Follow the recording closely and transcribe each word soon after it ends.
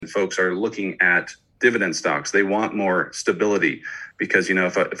folks are looking at dividend stocks. They want more stability because,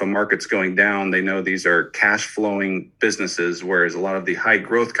 if a market's going down, they know these are cash flowing businesses, whereas a lot of the high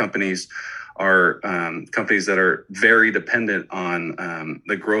growth companies are companies that are very dependent on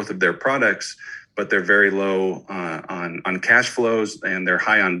the growth of their products, but they're very low on cash flows and they're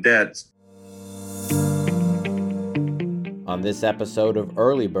high on debt. On this episode of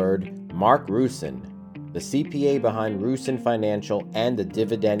Early Bird, Mark Rusin, the CPA behind Rusin Financial and a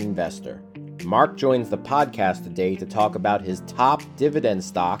dividend investor. Mark joins the podcast today to talk about his top dividend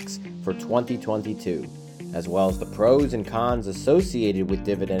stocks for 2022, as well as the pros and cons associated with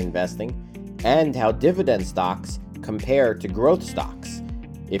dividend investing and how dividend stocks compare to growth stocks.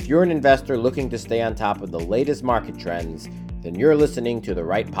 If you're an investor looking to stay on top of the latest market trends, then you're listening to the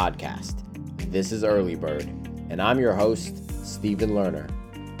right podcast. This is Early Bird, and I'm your host, Stephen Lerner.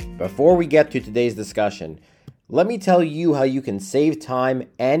 Before we get to today's discussion, let me tell you how you can save time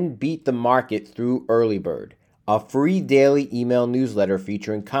and beat the market through Early Bird, a free daily email newsletter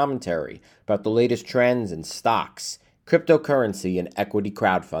featuring commentary about the latest trends in stocks, cryptocurrency, and equity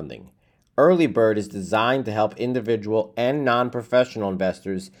crowdfunding. Early Bird is designed to help individual and non-professional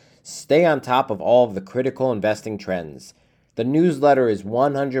investors stay on top of all of the critical investing trends. The newsletter is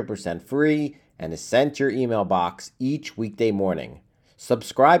 100% free and is sent to your email box each weekday morning.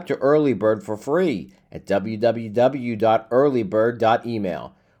 Subscribe to Early Bird for free at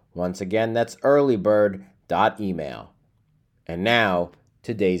www.earlybird.email. Once again, that's earlybird.email. And now,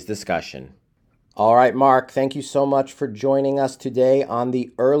 today's discussion. All right, Mark, thank you so much for joining us today on the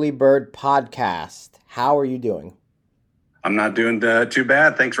Early Bird podcast. How are you doing? I'm not doing too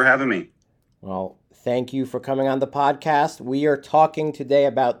bad. Thanks for having me. Well, thank you for coming on the podcast. We are talking today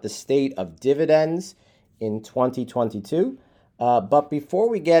about the state of dividends in 2022. But before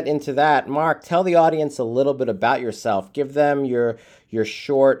we get into that, Mark, tell the audience a little bit about yourself. Give them your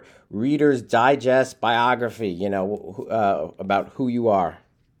short Reader's Digest biography, about who you are.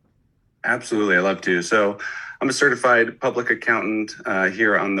 Absolutely. I love to. So I'm a certified public accountant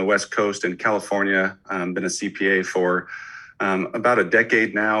here on the West Coast in California. Been a CPA for about a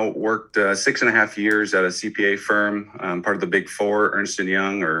decade now. Worked 6.5 years at a CPA firm, part of the Big Four, Ernst &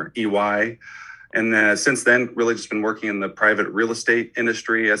 Young or EY. And since then, really just been working in the private real estate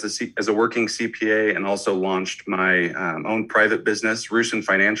industry as a working CPA, and also launched my own private business, Rusin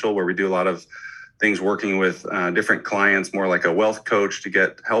Financial, where we do a lot of things working with different clients, more like a wealth coach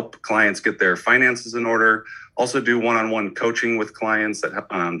to help clients get their finances in order. Also do one-on-one coaching with clients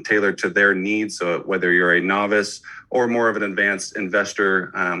that tailored to their needs. So whether you're a novice or more of an advanced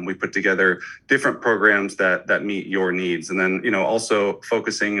investor, we put together different programs that meet your needs. And then, also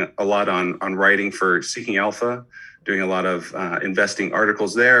focusing a lot on writing for Seeking Alpha, doing a lot of investing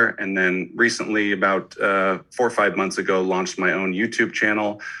articles there. And then recently, about 4 or 5 months ago, launched my own YouTube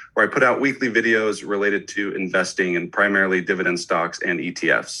channel where I put out weekly videos related to investing in primarily dividend stocks and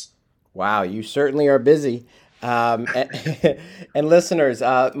ETFs. Wow, you certainly are busy. And listeners,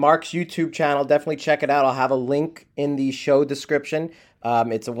 Mark's YouTube channel, definitely check it out. I'll have a link in the show description.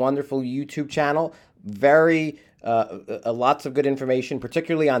 It's a wonderful YouTube channel. Lots of good information,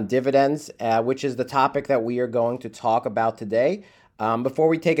 particularly on dividends, which is the topic that we are going to talk about today. Before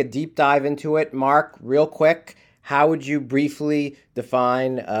we take a deep dive into it, Mark, real quick, how would you briefly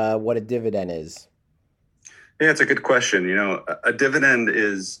define what a dividend is? Yeah, it's a good question. A dividend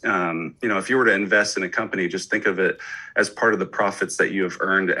is, if you were to invest in a company, just think of it as part of the profits that you have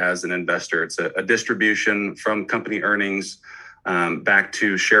earned as an investor. It's a distribution from company earnings back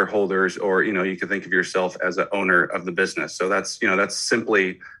to shareholders, or, you can think of yourself as an owner of the business. So that's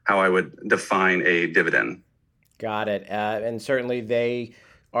simply how I would define a dividend. Got it. And certainly they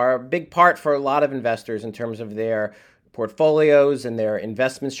are a big part for a lot of investors in terms of their portfolios and their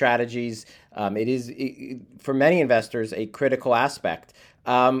investment strategies. It is, for many investors, a critical aspect.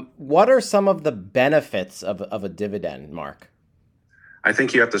 What are some of the benefits of a dividend, Mark? I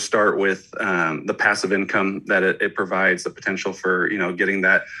think you have to start with the passive income that it provides, the potential for, getting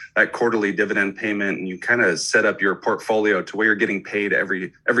that quarterly dividend payment, and you kind of set up your portfolio to where you're getting paid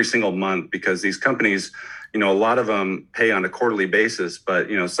every single month, because these companies, a lot of them pay on a quarterly basis, but,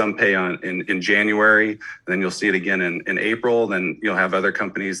 some pay in January, and then you'll see it again in April. Then you'll have other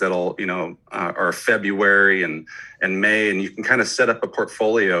companies that'll, are February and May, and you can kind of set up a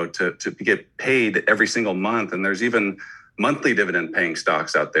portfolio to get paid every single month. And there's even monthly dividend paying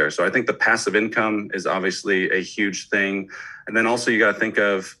stocks out there. So I think the passive income is obviously a huge thing. And then also you got to think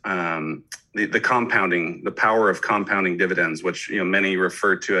of the compounding, the power of compounding dividends, which many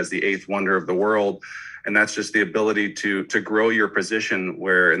refer to as the eighth wonder of the world. And that's just the ability to grow your position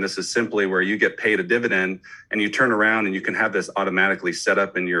where, and this is simply where you get paid a dividend and you turn around and you can have this automatically set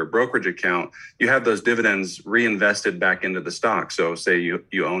up in your brokerage account. You have those dividends reinvested back into the stock. So say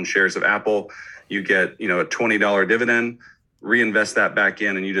you own shares of Apple, you get, a $20 dividend, reinvest that back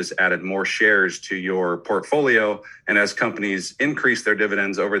in, and you just added more shares to your portfolio. And as companies increase their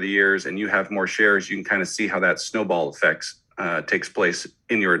dividends over the years and you have more shares, you can kind of see how that snowball effects takes place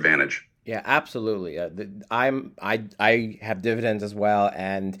in your advantage. Yeah, absolutely. I have dividends as well,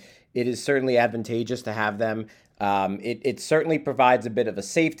 and it is certainly advantageous to have them. It certainly provides a bit of a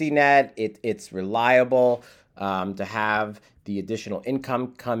safety net. It's reliable to have the additional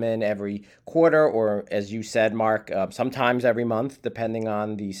income come in every quarter, or as you said, Mark, sometimes every month, depending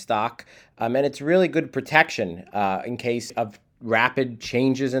on the stock. And it's really good protection in case of rapid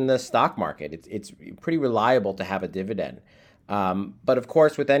changes in the stock market. It's pretty reliable to have a dividend. But of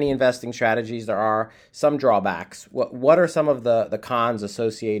course, with any investing strategies, there are some drawbacks. What are some of the cons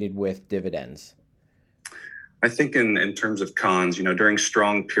associated with dividends? I think in terms of cons, during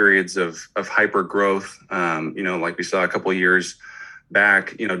strong periods of hyper growth, like we saw a couple of years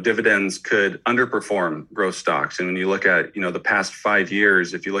back, dividends could underperform growth stocks. And when you look at, the past 5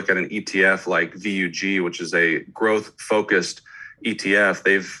 years, if you look at an ETF like VUG, which is a growth focused ETF,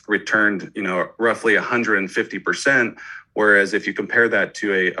 they've returned, roughly 150%. Whereas if you compare that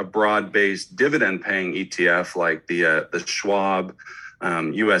to a broad-based dividend-paying ETF like the Schwab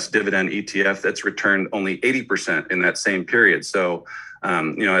U.S. dividend ETF, that's returned only 80% in that same period. So,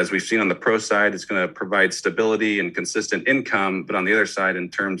 as we've seen on the pro side, it's going to provide stability and consistent income. But on the other side, in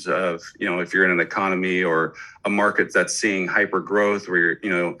terms of, if you're in an economy or a market that's seeing hyper growth where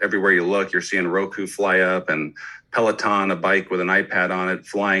you're, everywhere you look, you're seeing Roku fly up and Peloton, a bike with an iPad on it,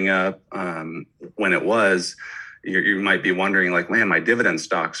 flying up when it was. You might be wondering, like, man, my dividend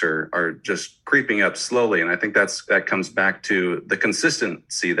stocks are just creeping up slowly. And I think that comes back to the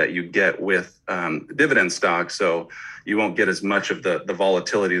consistency that you get with dividend stocks. So you won't get as much of the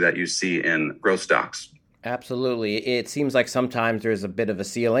volatility that you see in growth stocks. Absolutely. It seems like sometimes there's a bit of a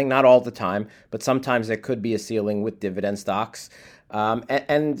ceiling, not all the time, but sometimes there could be a ceiling with dividend stocks.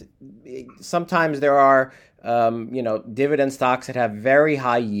 And sometimes there are, dividend stocks that have very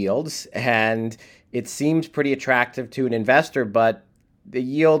high yields, and it seems pretty attractive to an investor, but the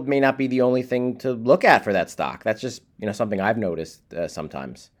yield may not be the only thing to look at for that stock. That's just, something I've noticed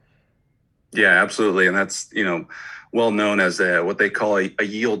sometimes. Yeah, absolutely. And that's, well known as what they call a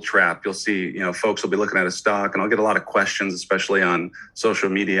yield trap. You'll see, folks will be looking at a stock, and I'll get a lot of questions, especially on social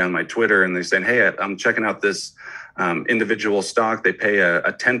media, on my Twitter, and they're saying, hey, I'm checking out this individual stock. They pay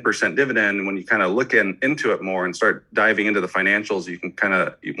a 10% dividend. And when you kind of look into it more and start diving into the financials, you can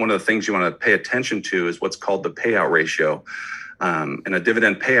one of the things you want to pay attention to is what's called the payout ratio. And a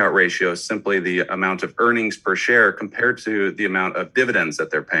dividend payout ratio is simply the amount of earnings per share compared to the amount of dividends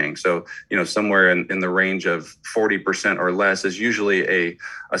that they're paying. So, somewhere in the range of 40% or less is usually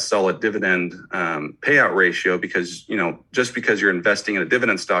a solid dividend payout ratio, because, just because you're investing in a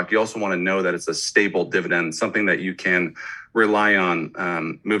dividend stock, you also want to know that it's a stable dividend, something that you can rely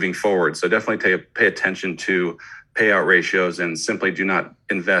on moving forward. So definitely pay attention to payout ratios and simply do not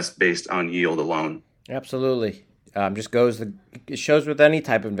invest based on yield alone. Absolutely. It shows with any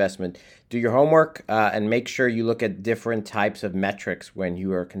type of investment. Do your homework and make sure you look at different types of metrics when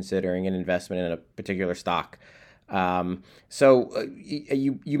you are considering an investment in a particular stock. So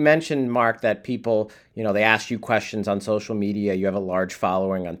you mentioned, Mark, that people, they ask you questions on social media. You have a large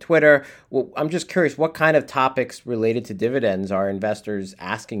following on Twitter. Well, I'm just curious, what kind of topics related to dividends are investors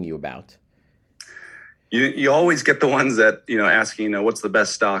asking you about? You always get the ones that, asking, what's the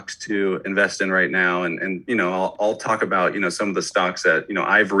best stocks to invest in right now? And I'll talk about, some of the stocks that,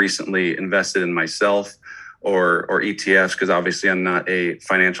 I've recently invested in myself or ETFs, because obviously I'm not a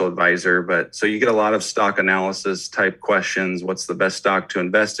financial advisor. But so you get a lot of stock analysis type questions. What's the best stock to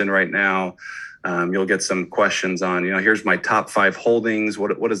invest in right now? You'll get some questions on, here's my top 5 holdings.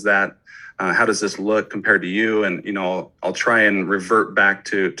 What is that? How does this look compared to you? And, I'll try and revert back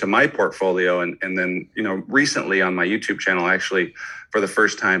to my portfolio. And then, recently on my YouTube channel, I actually, for the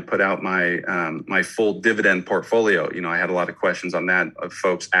first time, put out my full dividend portfolio. I had a lot of questions on that of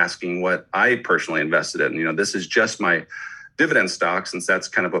folks asking what I personally invested in. This is just my dividend stock, since that's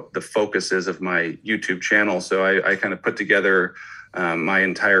kind of what the focus is of my YouTube channel. So I kind of put together my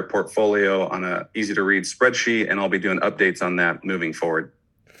entire portfolio on a easy to read spreadsheet, and I'll be doing updates on that moving forward.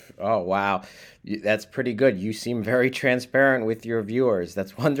 Oh, wow. That's pretty good. You seem very transparent with your viewers.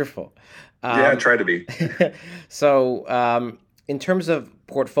 That's wonderful. Yeah, I try to be. So in terms of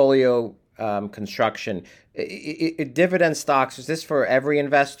portfolio construction. Dividend stocks, is this for every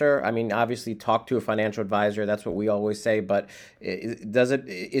investor? I mean, obviously talk to a financial advisor. That's what we always say. But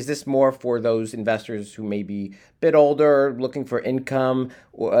is this more for those investors who may be a bit older, looking for income,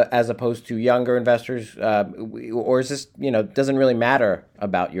 as opposed to younger investors? Or is this, doesn't really matter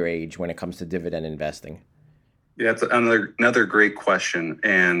about your age when it comes to dividend investing? Yeah, it's another great question,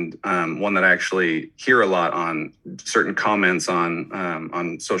 and one that I actually hear a lot on certain comments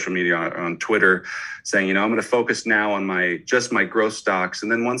on social media, on Twitter, saying, I'm going to focus now on my growth stocks,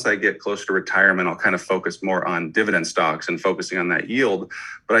 and then once I get closer to retirement, I'll kind of focus more on dividend stocks and focusing on that yield.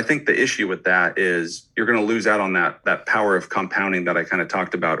 But I think the issue with that is you're going to lose out on that power of compounding that I kind of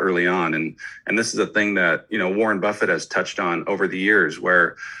talked about early on, and this is a thing that Warren Buffett has touched on over the years,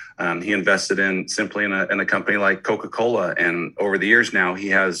 where he invested simply in a company like Coca-Cola, and over the years now he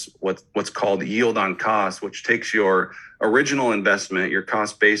has what's called yield on cost, which takes your original investment, your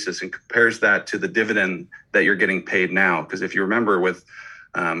cost basis, and compares that to the dividend that you're getting paid now. Because if you remember with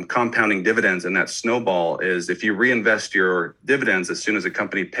compounding dividends, and that snowball is if you reinvest your dividends as soon as a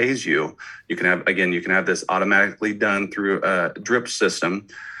company pays you, you can have this automatically done through a drip system.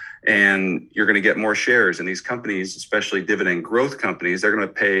 And you're going to get more shares in these companies, especially dividend growth companies. They're going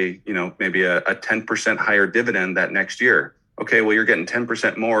to pay, maybe a 10% higher dividend that next year. Okay, well, you're getting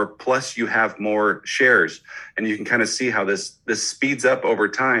 10% more, plus you have more shares. And you can kind of see how this speeds up over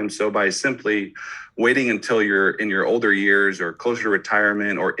time. So by simply waiting until you're in your older years or closer to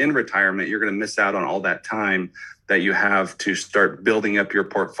retirement or in retirement, you're going to miss out on all that time that you have to start building up your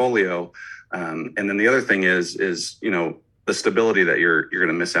portfolio. And then the other thing is the stability that you're going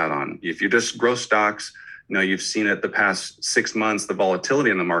to miss out on. If you just grow stocks, you've seen it the past 6 months, the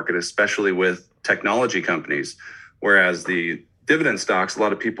volatility in the market, especially with technology companies, whereas the dividend stocks, a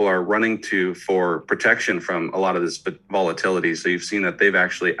lot of people are running to for protection from a lot of this volatility. So you've seen that they've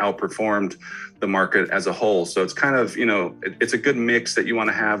actually outperformed the market as a whole. So it's kind of, it's a good mix that you want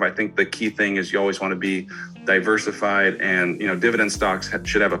to have. I think the key thing is you always want to be diversified, and, dividend stocks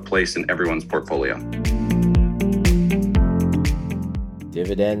should have a place in everyone's portfolio.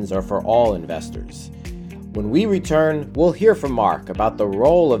 Dividends are for all investors. When we return, we'll hear from Mark about the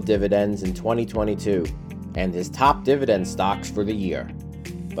role of dividends in 2022 and his top dividend stocks for the year.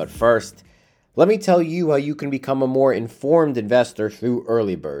 But first, let me tell you how you can become a more informed investor through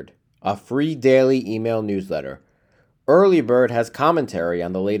Early Bird, a free daily email newsletter. Early Bird has commentary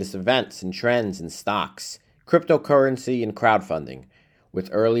on the latest events and trends in stocks, cryptocurrency, and crowdfunding. With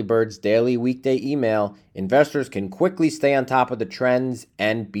Early Bird's daily weekday email, investors can quickly stay on top of the trends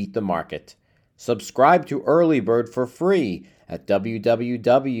and beat the market. Subscribe to Early Bird for free at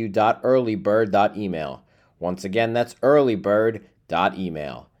www.earlybird.email. Once again, that's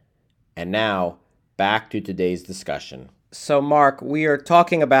earlybird.email. And now, back to today's discussion. So, Mark, we are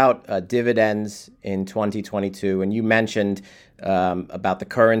talking about dividends in 2022, and you mentioned about the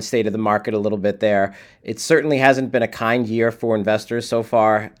current state of the market a little bit there. It certainly hasn't been a kind year for investors so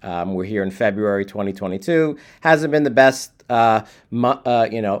far. We're here in February 2022. Hasn't been the best,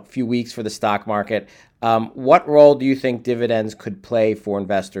 few weeks for the stock market. What role do you think dividends could play for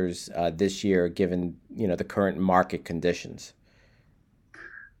investors this year, given the current market conditions?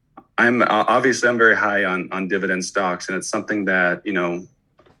 I'm very high on dividend stocks, and it's something that,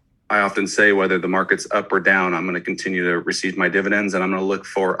 I often say, whether the market's up or down, I'm going to continue to receive my dividends, and I'm going to look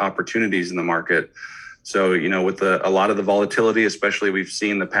for opportunities in the market. So, with a lot of the volatility, especially we've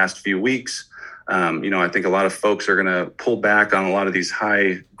seen the past few weeks, I think a lot of folks are going to pull back on a lot of these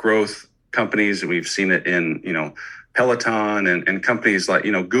high growth companies. We've seen it in, Peloton and companies like,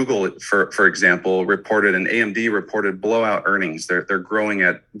 Google, for example, AMD reported blowout earnings. They're growing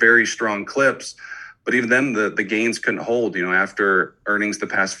at very strong clips, but even then the gains couldn't hold. After earnings the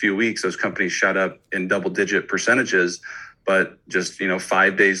past few weeks, those companies shot up in double-digit percentages. But just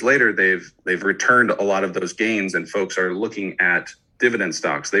 5 days later, they've returned a lot of those gains, and folks are looking at dividend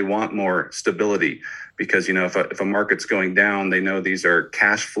stocks. They want more stability because if a market's going down, they know these are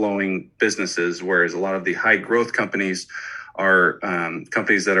cash flowing businesses, whereas a lot of the high growth companies are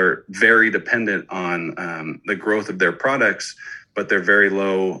companies that are very dependent on the growth of their products, but they're very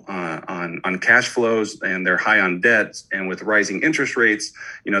low on cash flows, and they're high on debt. And with rising interest rates,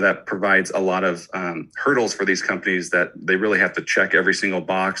 that provides a lot of hurdles for these companies that they really have to check every single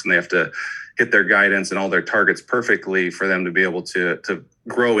box, and they have to hit their guidance and all their targets perfectly for them to be able to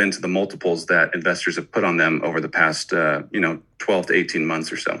grow into the multiples that investors have put on them over the past 12 to 18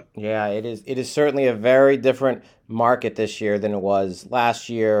 months or so. Yeah, it is certainly a very different market this year than it was last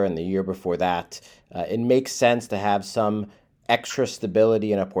year and the year before that. It makes sense to have some extra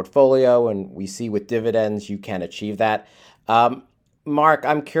stability in a portfolio, and we see with dividends you can achieve that. Mark,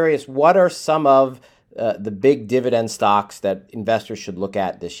 I'm curious, what are some of the big dividend stocks that investors should look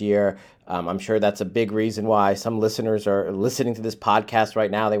at this year? I'm sure that's a big reason why some listeners are listening to this podcast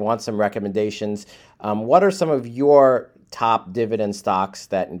right now. They want some recommendations. What are some of your top dividend stocks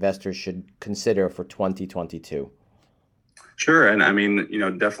that investors should consider for 2022? Sure. And I mean,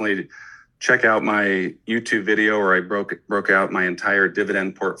 definitely check out my YouTube video where I broke out my entire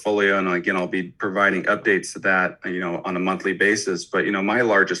dividend portfolio. And again, I'll be providing updates to that, on a monthly basis. But, my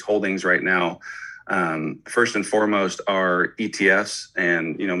largest holdings right now, first and foremost, are ETFs.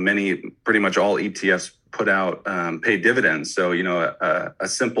 And, pretty much all ETFs put out, pay dividends. So, a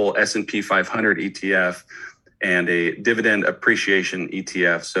simple S&P 500 ETF and a dividend appreciation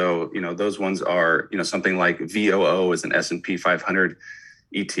ETF. So, those ones are, something like VOO is an S&P 500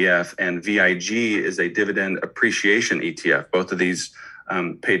 ETF, and VIG is a dividend appreciation ETF. Both of these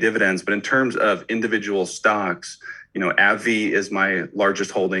pay dividends. But in terms of individual stocks, AbbVie is my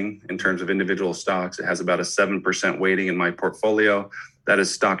largest holding in terms of individual stocks. It has about a 7% weighting in my portfolio. That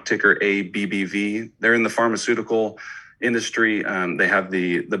is stock ticker ABBV. They're in the pharmaceutical industry. They have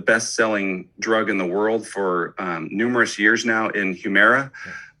the best-selling drug in the world for numerous years now in Humira.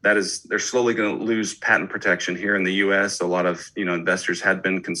 They're slowly going to lose patent protection here in the U.S. A lot of investors had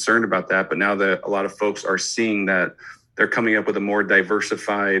been concerned about that, but now that a lot of folks are seeing that they're coming up with a more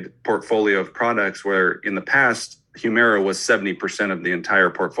diversified portfolio of products, where in the past Humira was 70% of the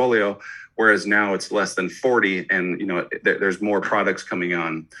entire portfolio, whereas now it's less than 40, and there's more products coming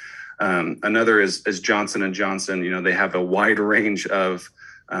on. Another is Johnson & Johnson. They have a wide range of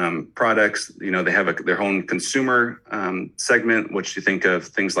products. They have their own consumer segment, which you think of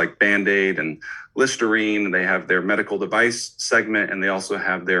things like Band-Aid and Listerine. They have their medical device segment, and they also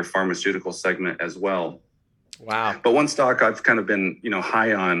have their pharmaceutical segment as well. Wow. But one stock I've kind of been,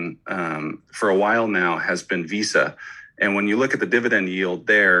 high on for a while now has been Visa. And when you look at the dividend yield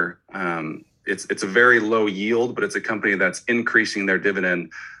there, it's a very low yield, but it's a company that's increasing their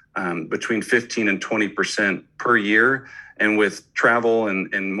dividend between 15 and 20% per year. And with travel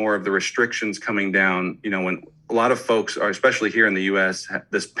and more of the restrictions coming down, when a lot of folks are, especially here in the U.S.,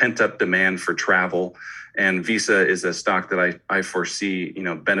 this pent up demand for travel, and Visa is a stock that I foresee,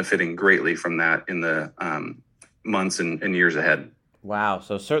 benefiting greatly from that in the months and years ahead. Wow.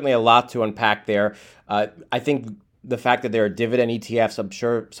 So certainly a lot to unpack there. I think the fact that there are dividend ETFs, I'm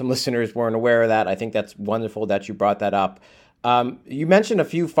sure some listeners weren't aware of that. I think that's wonderful that you brought that up. You mentioned a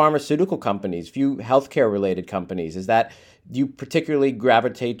few pharmaceutical companies, few healthcare related companies. Do you particularly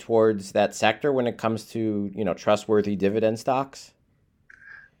gravitate towards that sector when it comes to, trustworthy dividend stocks?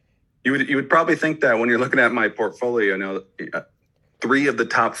 You would probably think that when you're looking at my portfolio. 3 of the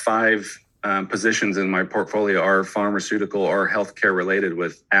top 5 positions in my portfolio are pharmaceutical or healthcare related,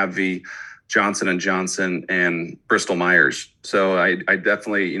 with AbbVie, Johnson & Johnson, and Bristol Myers. So I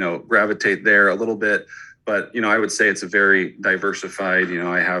definitely, gravitate there a little bit. But, I would say it's a very diversified,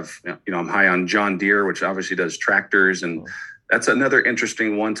 I'm high on John Deere, which obviously does tractors. And that's another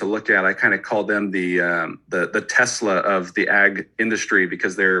interesting one to look at. I kind of call them the Tesla of the ag industry,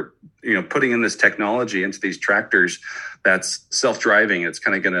 because they're, putting in this technology into these tractors that's self-driving. It's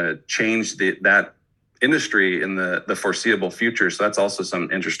kind of going to change that industry in the foreseeable future. So that's also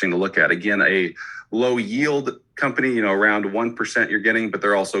something interesting to look at. Again, a low yield company, around 1% you're getting, but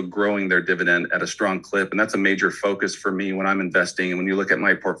they're also growing their dividend at a strong clip. And that's a major focus for me when I'm investing. And when you look at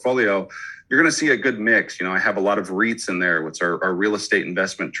my portfolio, you're going to see a good mix. I have a lot of REITs in there, which are our real estate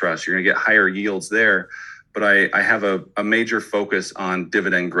investment trusts. You're going to get higher yields there. But I have a major focus on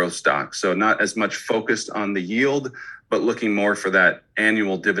dividend growth stocks. So not as much focused on the yield, but looking more for that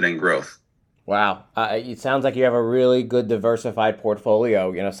annual dividend growth. Wow. It sounds like you have a really good diversified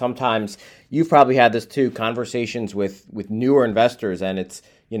portfolio. Sometimes you've probably had this too, conversations with newer investors, and it's,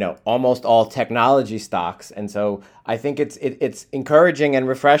 almost all technology stocks. And so I think it's encouraging and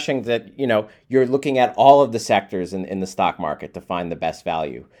refreshing that, you're looking at all of the sectors in the stock market to find the best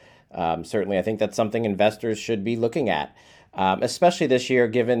value. Certainly, I think that's something investors should be looking at, especially this year,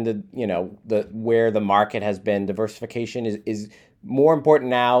 given the where the market has been. Diversification is more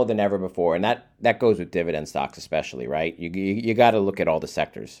important now than ever before, and that goes with dividend stocks, especially, right? You got to look at all the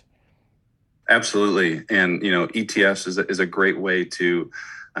sectors. Absolutely, and ETFs is a great way to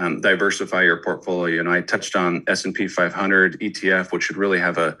diversify your portfolio. And I touched on S&P 500 ETF, which should really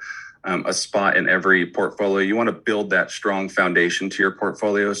have a spot in every portfolio. You want to build that strong foundation to your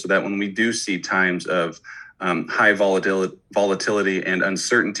portfolio so that when we do see times of high volatility and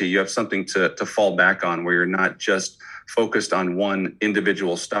uncertainty, you have something to fall back on, where you're not just focused on one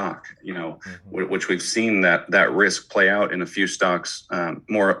individual stock, which we've seen that risk play out in a few stocks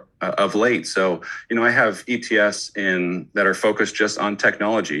more of late. So, I have ETFs that are focused just on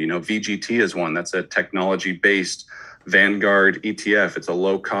technology. VGT is one that's a technology-based Vanguard ETF. It's a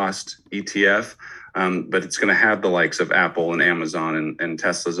low-cost ETF, but it's going to have the likes of Apple and Amazon and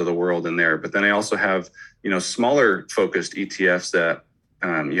Teslas of the world in there. But then I also have, smaller focused ETFs that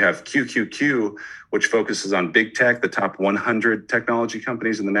you have QQQ, which focuses on big tech, the top 100 technology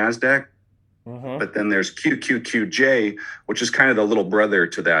companies in the NASDAQ. Mm-hmm. But then there's QQQJ, which is kind of the little brother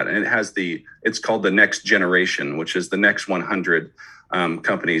to that. And it's called the next generation, which is the next 100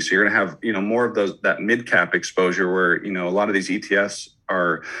 companies. So you're going to have, more of that mid-cap exposure where, a lot of these ETFs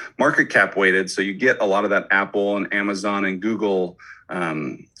are market cap weighted. So you get a lot of that Apple and Amazon and Google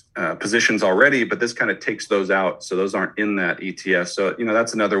positions already, but this kind of takes those out. So those aren't in that ETF. So,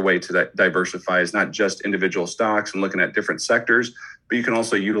 that's another way to diversify, is not just individual stocks and looking at different sectors, but you can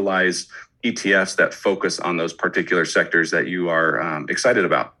also utilize ETFs that focus on those particular sectors that you are excited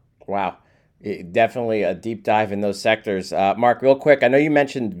about. Wow. Definitely a deep dive in those sectors. Mark, real quick, I know you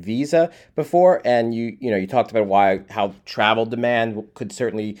mentioned Visa before, and you talked about how travel demand could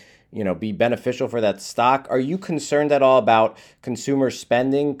certainly be beneficial for that stock. Are you concerned at all about consumer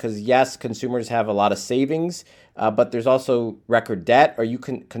spending? Because yes, consumers have a lot of savings, but there's also record debt. Are you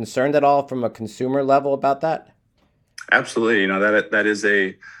concerned at all from a consumer level about that? Absolutely. That is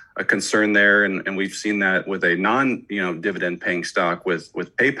a concern there. And we've seen that with a dividend paying stock with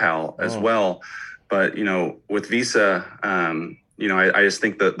PayPal as well. But, with Visa, I just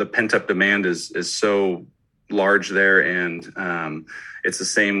think that the pent up demand is so large there. And it's the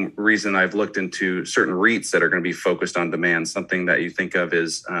same reason I've looked into certain REITs that are going to be focused on demand. Something that you think of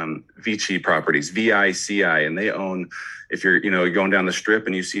is Vici Properties, VICI, and they own, if you're going down the strip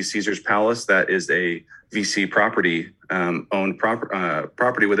and you see Caesar's Palace, that is a VC property owned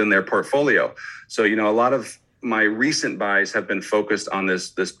property within their portfolio. So, a lot of my recent buys have been focused on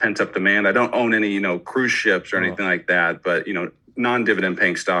this pent up demand. I don't own any, cruise ships or anything like that, but, non-dividend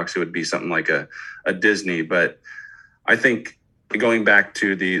paying stocks, it would be something like a Disney. But I think going back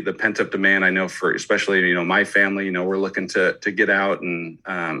to the pent up demand, I know for especially, my family, we're looking to get out, and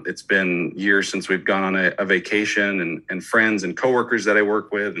it's been years since we've gone on a vacation, and friends and coworkers that I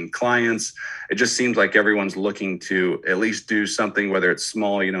work with and clients, it just seems like everyone's looking to at least do something, whether it's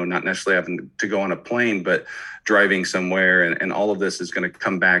small, not necessarily having to go on a plane, but driving somewhere. And all of this is going to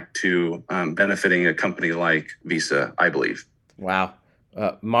come back to benefiting a company like Visa, I believe. Wow.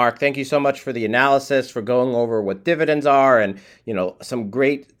 Mark, thank you so much for the analysis, for going over what dividends are, and some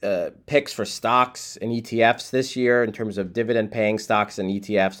great picks for stocks and ETFs this year in terms of dividend-paying stocks and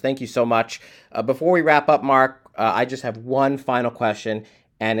ETFs. Thank you so much. Before we wrap up, Mark, I just have one final question,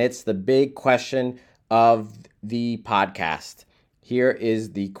 and it's the big question of the podcast. Here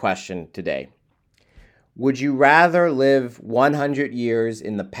is the question today. Would you rather live 100 years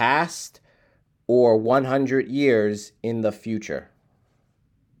in the past or 100 years in the future?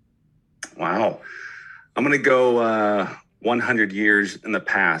 Wow. I'm going to go 100 years in the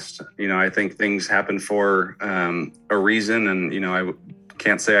past. I think things happen for a reason. And, I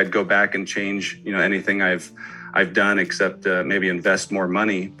can't say I'd go back and change, anything I've done except maybe invest more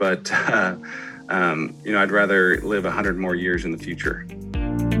money. But, I'd rather live 100 more years in the future.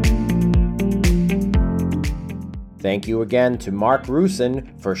 Thank you again to Mark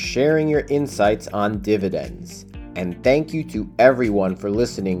Rusin for sharing your insights on dividends. And thank you to everyone for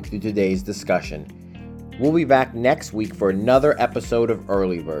listening to today's discussion. We'll be back next week for another episode of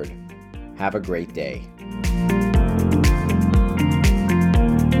Early Bird. Have a great day.